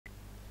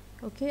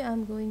Okay,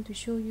 I'm going to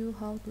show you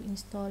how to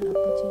install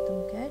Apache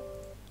Tomcat.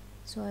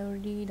 So I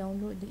already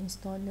download the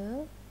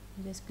installer.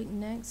 Just click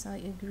next,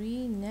 I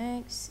agree,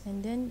 next,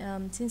 and then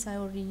since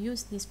I already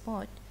used this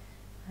port,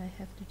 I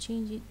have to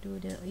change it to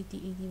the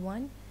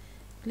 8081.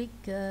 Click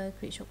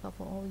create shortcut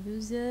for all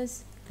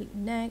users, click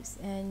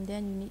next, and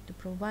then you need to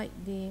provide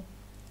the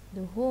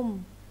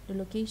home, the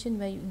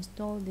location where you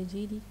install the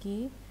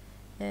JDK,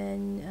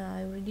 and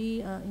I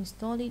already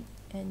installed it,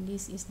 and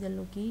this is the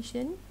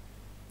location,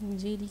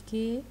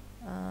 JDK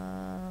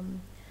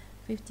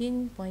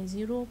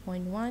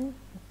 15.0.1.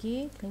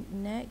 okay, click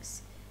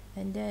next,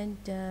 and then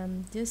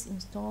just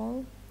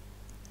install,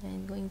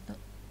 and going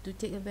to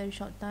take a very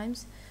short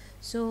times.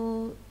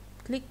 So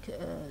click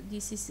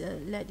this is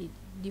let it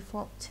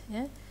default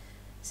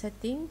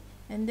setting,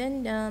 and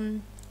then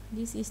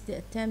this is the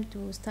attempt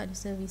to start the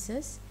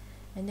services,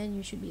 and then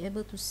you should be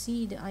able to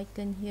see the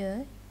icon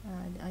here,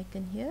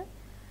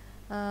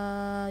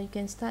 you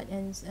can start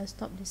and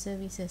stop the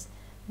services.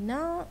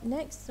 Now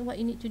next, what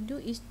you need to do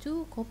is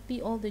to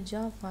copy all the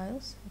jar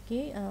files.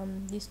 Okay,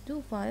 these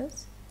two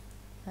files,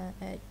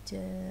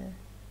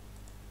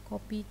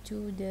 copy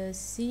to the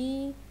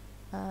C,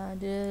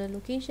 the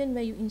location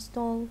where you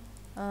install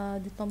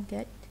the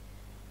Tomcat,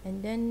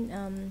 and then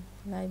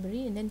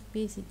library, and then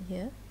paste it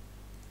here.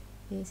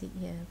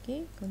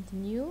 Okay,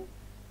 continue.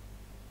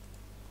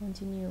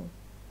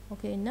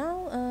 Okay,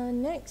 now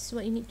next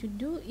what you need to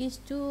do is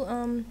to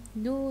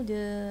do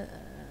the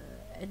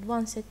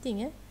advanced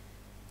setting.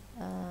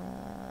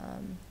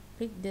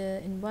 Click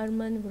the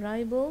environment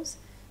variables.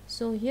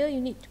 So here you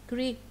need to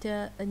create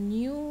a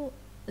new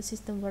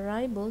system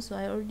variable. So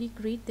I already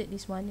created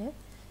this one.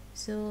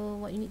 So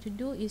what you need to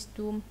do is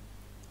to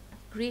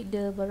create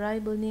the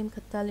variable name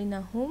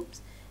Catalina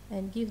Homes,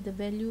 and give the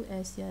value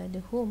as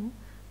the home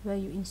where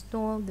you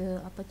install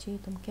the Apache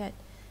Tomcat,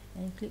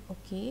 and click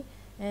OK.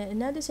 And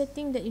another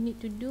setting that you need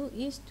to do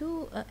is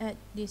to add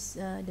this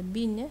the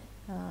bin,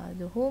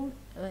 the home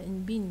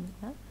and bin,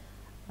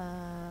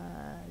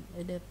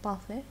 the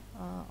path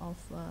of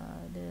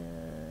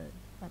the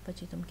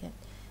Apache Tomcat,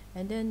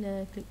 and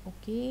then click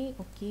OK.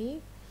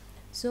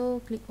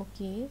 So click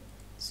OK.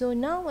 So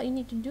now what you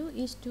need to do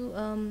is to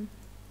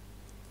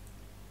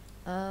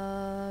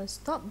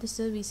stop the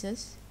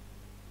services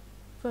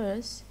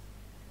first,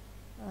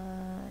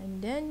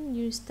 and then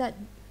you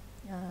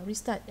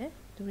restart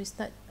to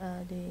restart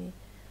the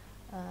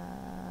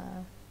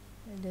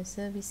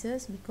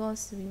services,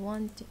 because we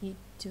want it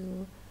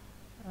to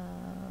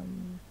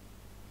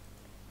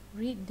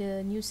read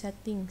the new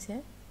settings,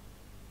 the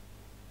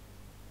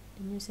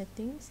new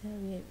settings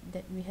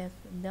that we have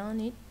done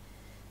it.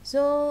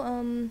 So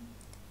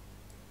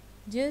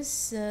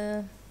just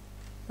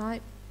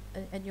type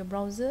at your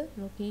browser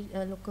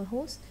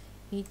localhost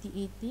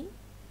 8080.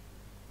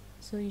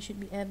 So you should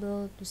be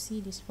able to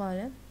see this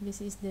file. This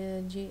is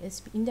the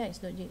JSP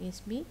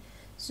index.jsp.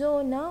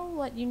 So now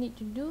what you need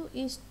to do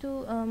is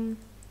to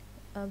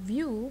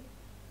view.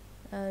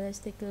 Let's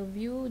take a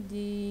view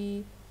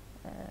the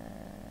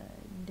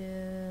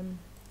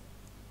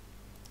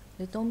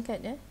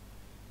Tomcat,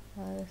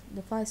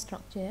 the file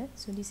structure.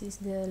 So this is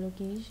the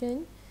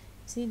location.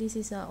 See, this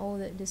is all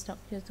the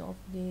structures of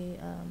the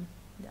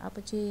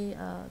Apache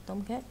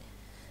Tomcat.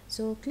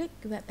 So click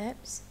web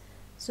apps.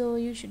 So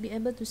you should be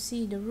able to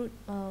see the root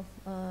of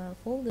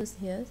folders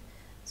here.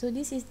 So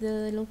this is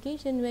the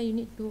location where you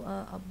need to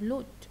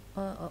upload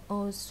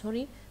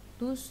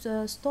to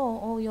store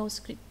all your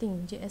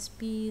scripting,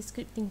 JSP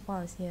scripting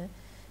files here.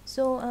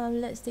 So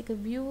let's take a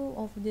view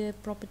of the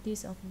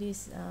properties of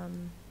these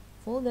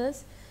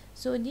folders.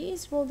 So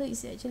this folder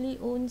is actually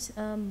owned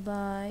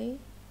by,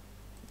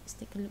 let's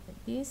take a look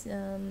at this,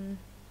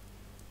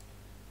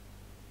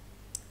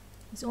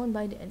 it's owned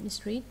by the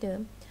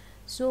administrator.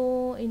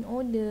 So in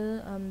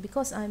order,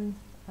 because I'm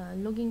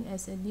logging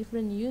as a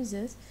different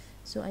users,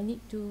 so I need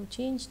to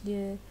change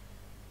the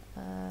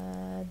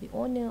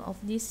owner of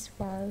these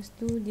files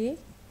to the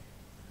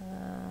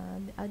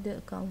other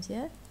accounts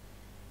here.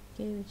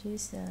 Okay, which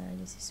is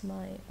this is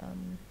my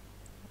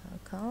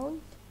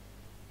account.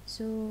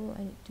 So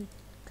I need to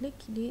click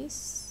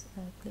this,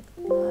 click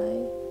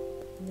apply,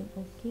 and then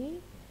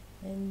OK,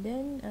 and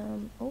then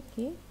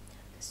OK.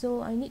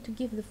 So I need to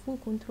give the full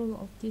control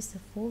of this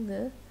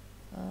folder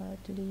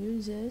to the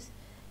users,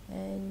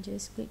 and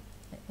just click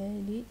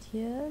edit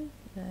here,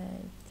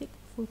 click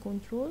full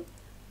control,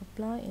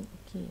 apply, and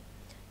OK.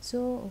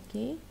 So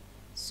OK.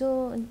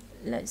 So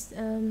let's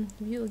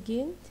view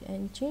again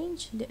and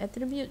change the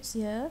attributes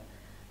here,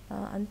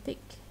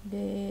 untick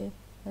the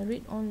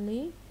read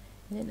only,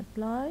 and then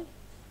apply,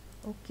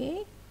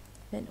 OK,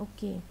 then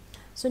OK.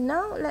 So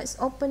now let's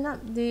open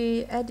up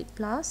the edit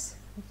plus.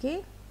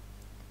 Okay,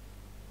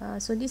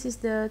 so this is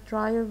the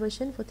trial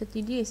version for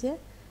 30 days.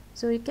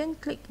 So you can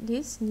click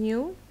this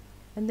new,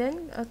 and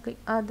then click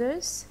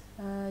others,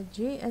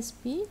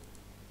 JSP.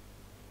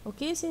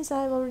 Okay, since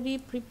I've already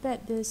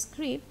prepared the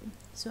script,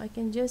 so I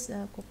can just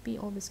copy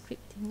all the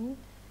script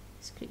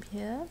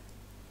here.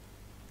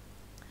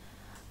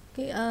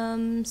 Okay,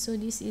 so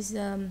this is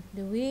the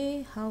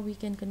way how we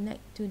can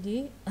connect to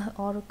the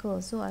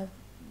Oracle. So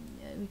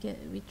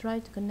we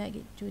try to connect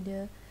it to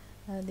the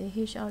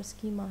HR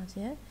schemas.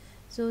 Yeah,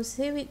 so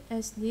save it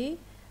as the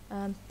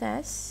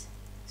test.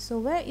 So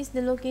where is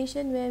the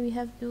location where we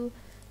have to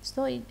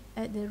store it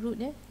at the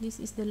root? Yeah, this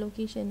is the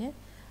location.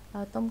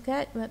 Yeah,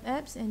 Tomcat web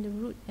apps and the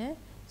root. Yeah,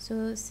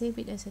 so save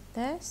it as a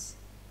test.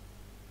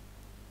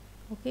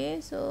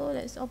 Okay, so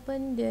let's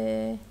open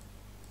the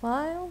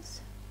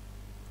files.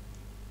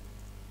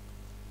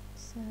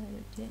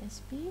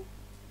 .jsp.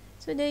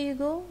 So there you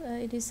go,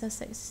 it is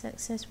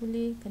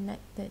successfully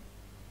connected.